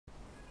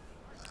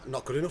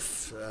not good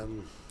enough.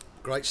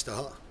 Great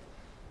start,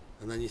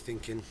 and then you're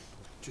thinking,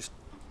 just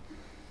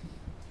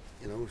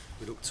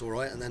we looked all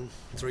right, and then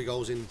 3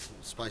 goals in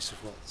the space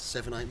of what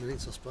 7-8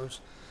 minutes, I suppose.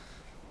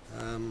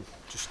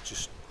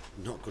 Just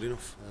not good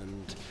enough,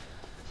 and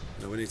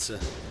we need to.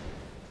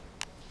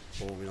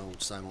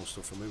 Same old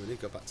stuff for me. We need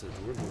to go back to the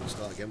drawing board and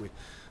start again.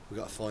 We've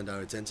got to find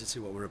our identity,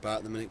 what we're about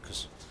at the minute,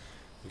 because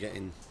we're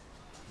getting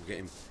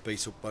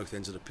beat up both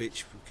ends of the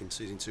pitch. We're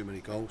conceding too many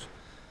goals.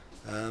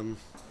 And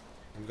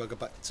we've got to go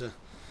back to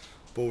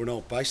boring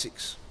old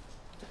basics.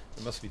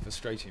 It must be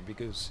frustrating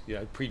because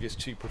previous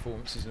 2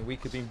 performances in a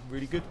week have been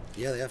really good.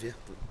 Yeah, they have. Yeah,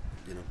 but,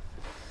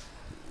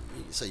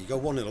 so you go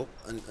 1-0 up,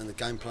 and the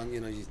game plan.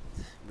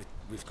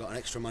 We've got an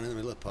extra man in the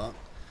middle of the park.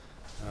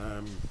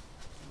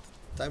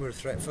 They were a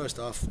threat first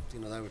half.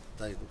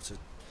 They looked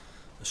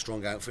a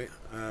strong outfit,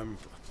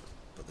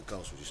 but the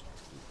goals were just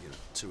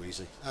too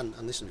easy. And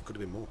listen, it could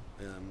have been more.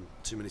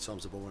 Too many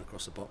times the ball went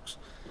across the box.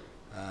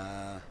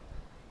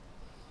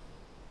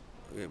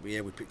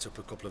 We picked up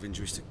a couple of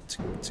injuries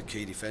to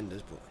key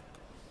defenders, but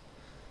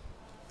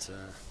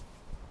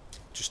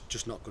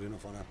just not good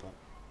enough on our part.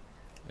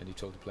 And you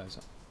told the players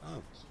that?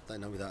 Oh, they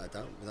know without a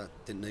doubt.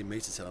 Didn't need me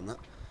to tell them that.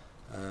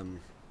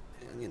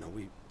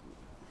 We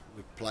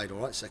played all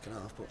right second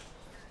half, but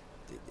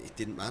it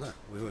didn't matter.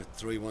 We were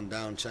 3-1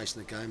 down,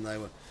 chasing the game. They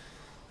were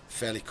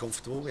fairly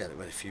comfortable. We had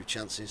a few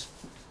chances.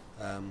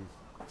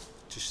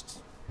 Just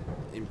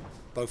in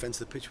both ends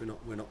of the pitch,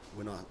 we're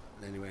not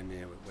anywhere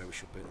near where we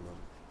should be at the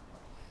moment.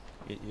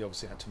 You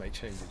obviously had to make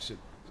changes.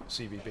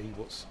 CBB,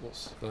 what's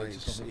the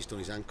latest? He's done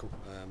his ankle.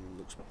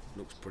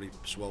 Looks pretty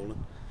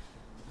swollen.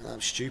 That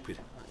was stupid.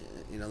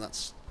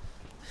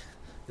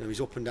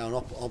 He's up and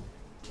down.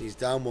 He's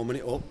down 1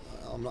 minute up.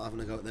 I'm not having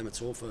a go at them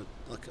at all.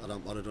 I'd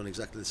have done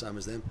exactly the same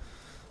as them.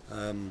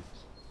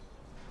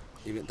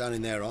 He went down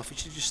in there off. He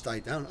should have just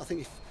stayed down. I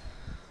think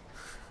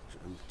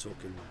I'm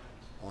talking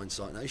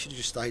hindsight now. He should have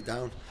just stayed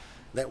down.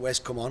 Let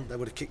West come on. They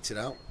would have kicked it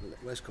out.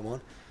 Let West come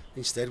on.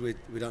 Instead, we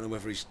don't know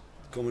whether he's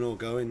coming or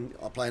going.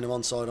 Playing him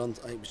onside on.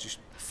 It was just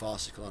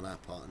farcical on our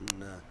part and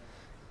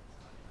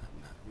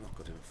not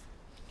good enough.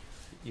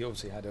 You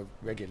obviously had a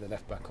regular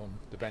left back on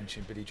the bench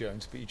in Billy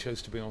Jones, but you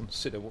chose to be on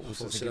Sidder. What was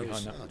the thinking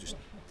behind that?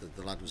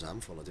 The lad was a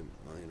handful.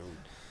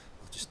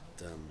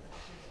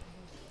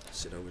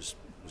 Sidder was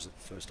the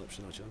first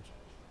option I chose.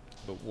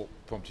 But what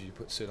prompted you to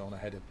put Sidder on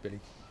ahead of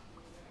Billy?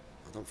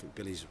 I don't think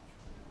Billy's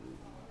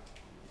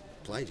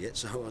played yet,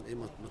 so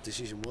my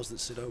decision was that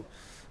Siddo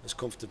has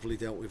comfortably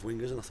dealt with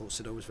wingers, and I thought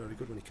Siddo was very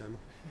good when he came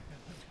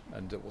on.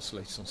 And what's the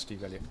latest on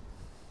Steve Elliott?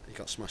 He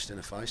got smashed in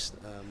the face.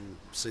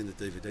 Seen the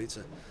DVD.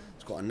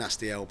 He's got a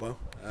nasty elbow.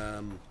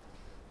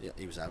 Yeah,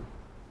 he was out.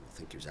 I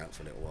think he was out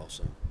for a little while.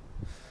 So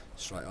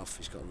straight off,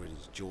 his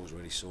jaws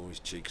really sore, his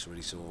cheeks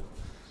really sore.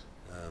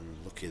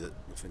 Lucky that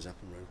nothing's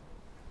happened really.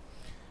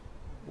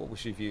 What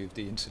was your view of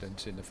the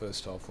incident in the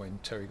first half when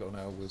Terry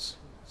Gonell was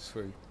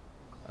through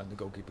and the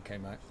goalkeeper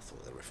came out? I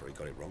thought the referee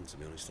got it wrong, to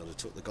be honest. I'd have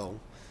took the goal.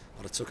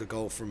 I'd have took a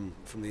goal from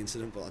the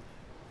incident, but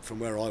from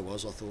where I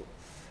was, I thought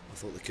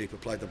the keeper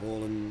played the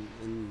ball,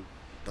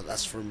 but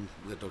that's from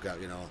the dugout.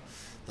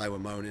 They were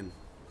moaning.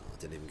 I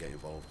didn't even get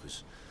involved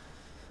because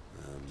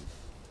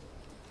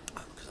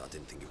I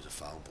didn't think it was a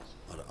foul.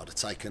 But I'd have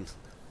taken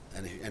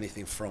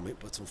anything from it,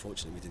 but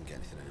unfortunately we didn't get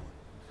anything anyway.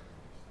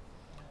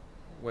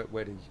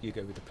 Where do you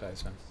go with the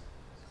players now?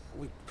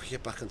 We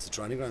get back onto the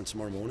training ground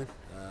tomorrow morning.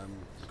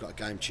 We've got a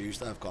game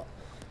Tuesday.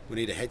 We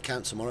need a head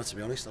count tomorrow, to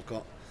be honest. I've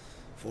got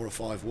 4 or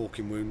 5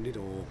 walking wounded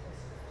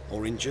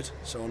or injured,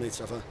 so I need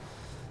to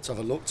have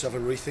a look, to have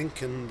a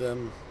rethink, and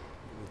we'll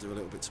do a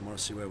little bit tomorrow,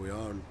 see where we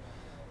are, and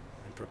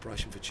in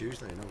preparation for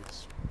Tuesday.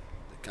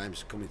 The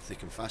game's coming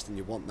thick and fast, and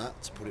you want that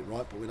to put it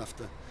right. But we'll have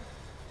to.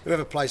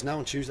 Whoever plays now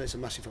on Tuesday, it's a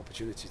massive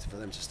opportunity for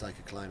them to stake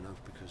a claim now,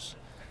 because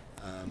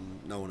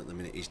no one at the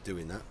minute is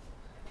doing that,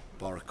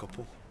 bar a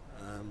couple.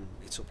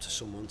 It's up to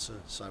someone to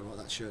say, right,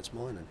 that shirt's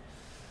mine,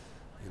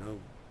 and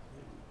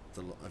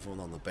everyone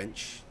on the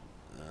bench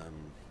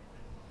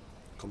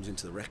comes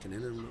into the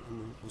reckoning, and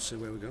we'll see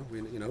where we go.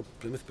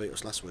 Plymouth beat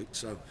us last week,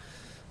 so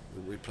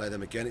we play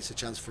them again. It's a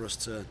chance for us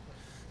to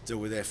deal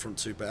with their front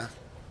 2 better,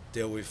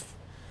 deal with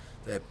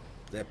their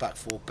back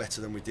 4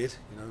 better than we did.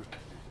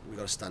 We've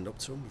got to stand up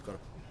to them. We've got to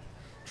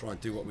try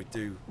and do what we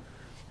do.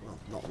 Well,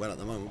 not well at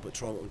the moment, but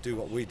try to do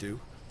what we do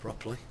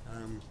properly.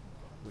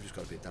 We've just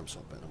got to be a damn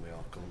sight better than we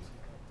are currently.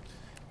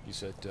 You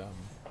said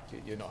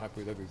you're not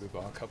happy with every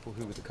bar couple.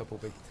 Who would the couple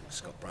be?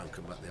 Scott Brown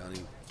come back, the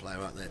only player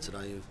out there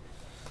today who,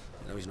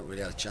 he's not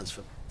really had a chance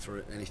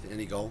for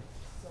any goal.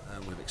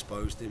 We've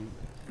exposed him.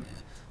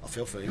 I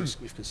feel for him.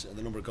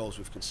 The number of goals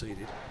we've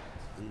conceded,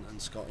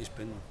 and Scott has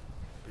been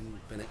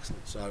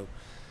excellent. So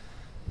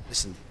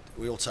listen,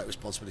 we all take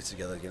responsibility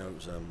together.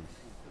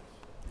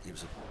 It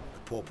was a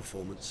poor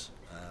performance.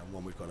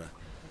 One we've got to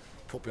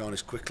put behind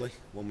us quickly.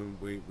 One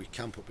we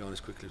can put behind us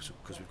quickly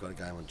because we've got a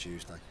game on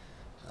Tuesday,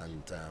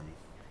 and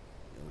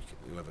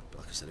whoever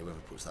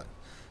puts that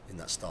in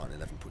that starting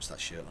 11 puts that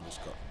shirt on has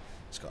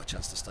it's got a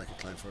chance to stake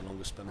a claim for a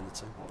longer spell in the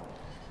team.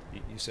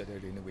 You said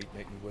earlier in the week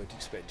that you weren't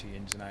expecting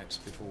ins and outs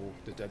before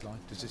the deadline.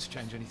 Does this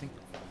change anything?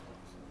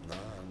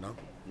 No,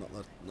 not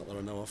that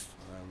I know of.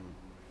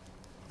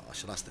 I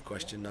shall ask the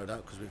question, no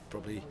doubt, because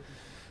we're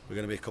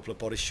going to be a couple of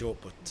bodies short,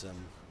 but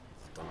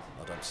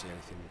I don't see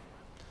anything.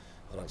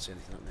 I don't see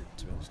anything happening,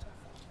 to be honest.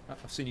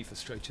 I've seen you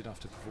frustrated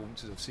after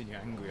performances. I've seen you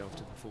angry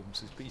after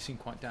performances, but you seem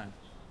quite down.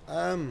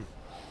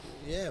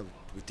 Yeah,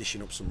 we're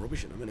dishing up some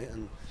rubbish at the minute,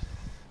 and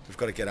we've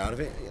got to get out of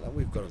it. You know,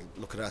 we've got to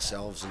look at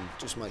ourselves and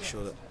just make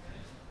sure that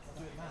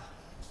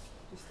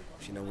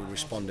we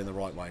respond in the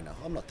right way. Now,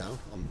 I'm not down.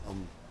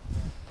 I'm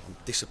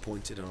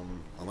disappointed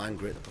and I'm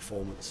angry at the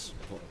performance,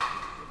 but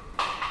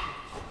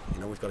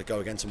we've got to go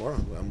again tomorrow,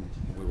 and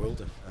we will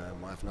do.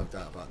 I have no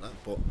doubt about that.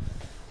 But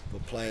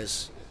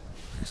players,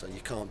 so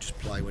you can't just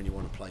play when you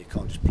want to play. You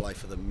can't just play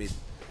for the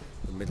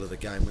middle of the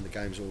game when the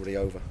game's already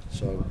over.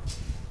 So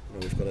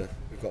we've got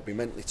to be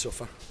mentally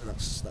tougher, and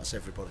that's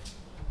everybody.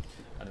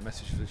 And a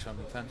message for the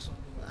Cheltenham fans.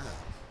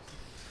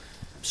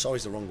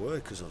 Sorry's the wrong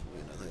word, because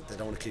they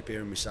don't want to keep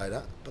hearing me say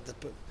that, but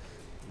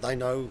they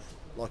know,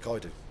 like I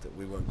do, that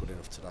we weren't good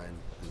enough today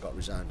and got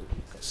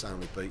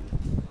soundly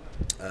beaten.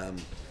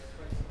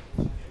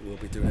 We'll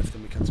be doing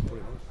everything we can to put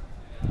it right.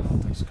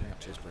 Thanks, okay.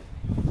 Cheers,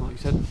 mate. Like you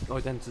said,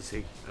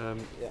 identity.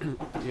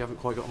 You haven't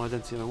quite got an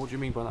identity. What do you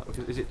mean by that?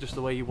 Because is it just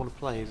the way you want to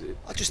play? Is it?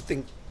 I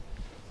think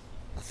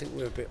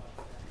we're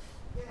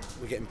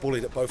getting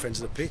bullied at both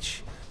ends of the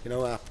pitch.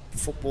 Our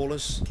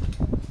footballers,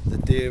 the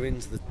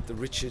Deerings, the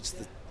Richards,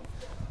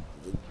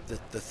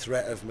 the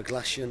threat of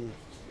McGlashan.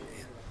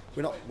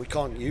 We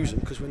can't use them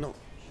because we're not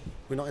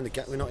in the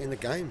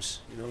games.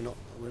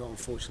 We're not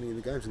unfortunately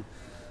in the games, and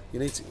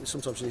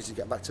sometimes you need to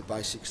get back to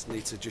basics. You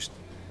need to just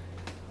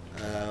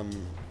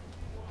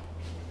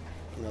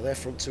their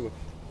front two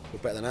were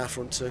better than our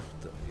front two.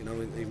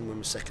 Even when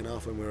we're second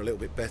half, when we were a little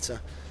bit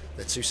better,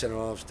 their two centre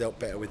halves dealt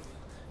better with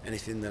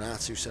anything than our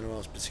two centre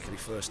halves, particularly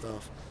first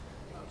half.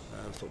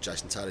 I thought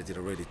Jason Taylor did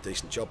a really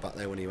decent job back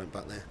there when he went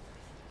back there,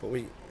 but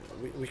we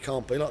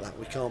can't be like that.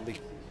 We can't be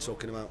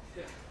talking about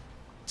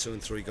 2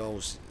 and 3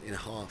 goals in a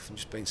half and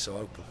just being so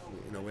open.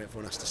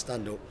 Everyone has to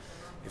stand up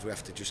if we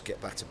have to just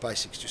get back to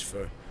basics, just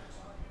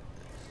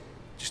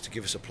to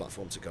give us a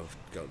platform to go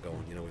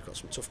on. We've got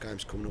some tough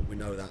games coming up. We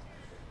know that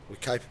we're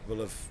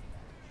capable of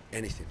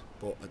anything,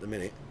 but at the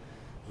minute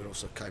we're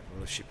also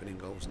capable of shipping in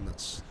goals, and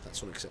that's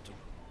unacceptable.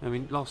 I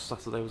mean, last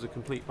Saturday was a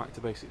complete back to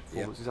basics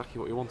performance, exactly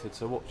what you wanted.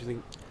 So what do you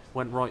think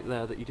went right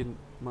there that you didn't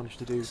manage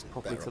to do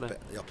properly today?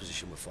 The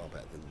opposition were far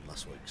better than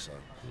last week, so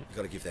you've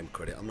got to give them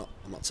credit. I'm not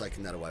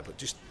taking that away, but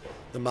just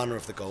the manner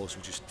of the goals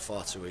were just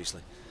far too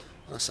easily.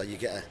 And I say you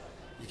get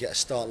a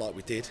start like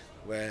we did,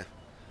 where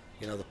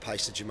the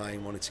pace of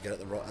Jermaine wanted to get at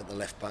the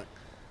left back,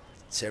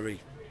 Terry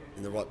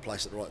in the right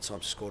place at the right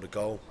time to score the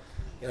goal.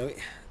 It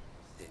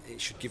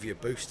should give you a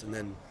boost, and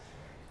then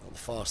the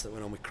farce that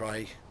went on with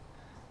Craig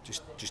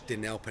just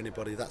didn't help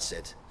anybody. That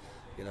said,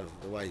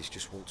 the way he's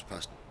just walked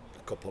past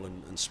a couple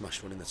and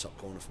smashed one in the top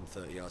corner from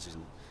 30 yards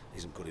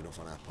isn't good enough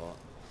on our part.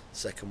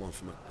 Second one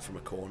from a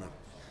corner,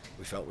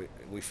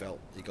 we felt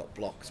he got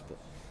blocked, but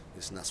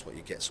listen, that's what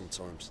you get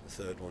sometimes.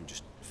 The third one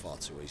just far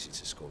too easy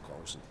to score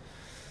goals. And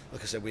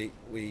like I said, we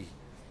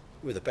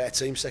were the better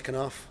team second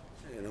half.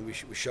 We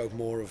showed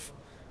more of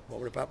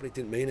what we're about, but it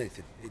didn't mean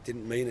anything. It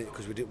didn't mean it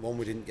because we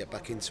didn't get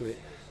back into it.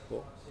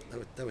 But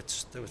they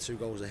were 2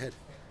 goals ahead,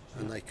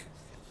 and they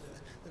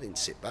didn't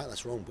sit back.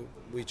 That's wrong. But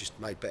we just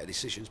made better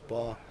decisions.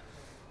 Bar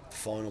the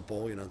final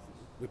ball,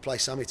 we play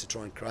Sammy to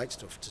try and create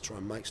stuff, to try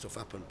and make stuff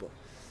happen. But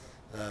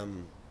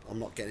I'm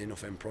not getting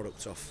enough end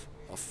product off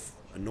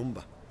a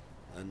number,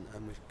 and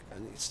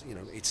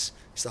it's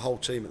the whole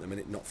team at the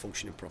minute not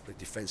functioning properly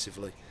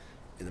defensively,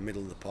 in the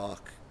middle of the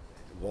park,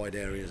 wide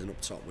areas, and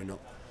up top we're not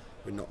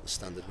the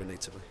standard we need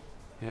to be.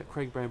 Yeah,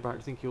 Craig Brown-Barrett,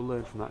 I think he'll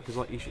learn from that, because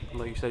like you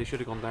said, he should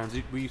have gone down.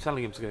 Were you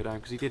telling him to go down?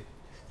 Because he did.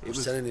 It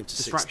was telling him to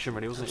distraction,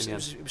 really, wasn't it? In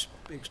the end,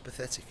 it was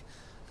pathetic,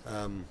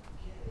 and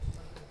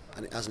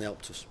it hasn't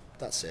helped us.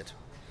 That said,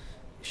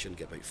 you shouldn't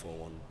get beat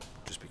 4-1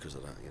 just because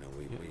of that.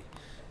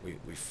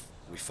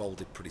 We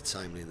folded pretty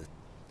tamely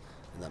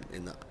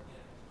in that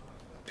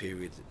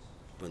period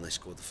when they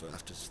scored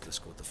after they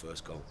scored the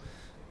first goal.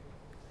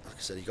 Like I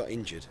said, he got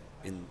injured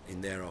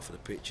in their half of the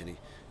pitch, and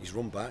he's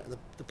run back, and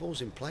the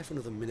ball's in play for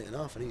another minute and a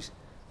half, and he's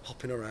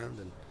hopping around,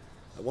 and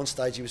at one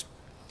stage he was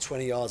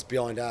 20 yards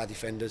behind our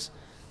defenders,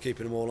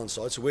 keeping them all on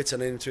side. So we're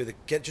telling him to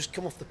just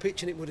come off the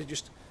pitch, and it would have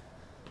just.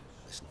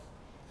 Listen,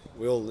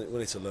 we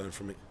need to learn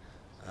from it,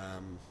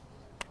 and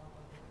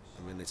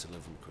we need to learn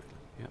from it quickly.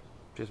 Yeah.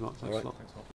 Cheers, Mark. Thanks a lot.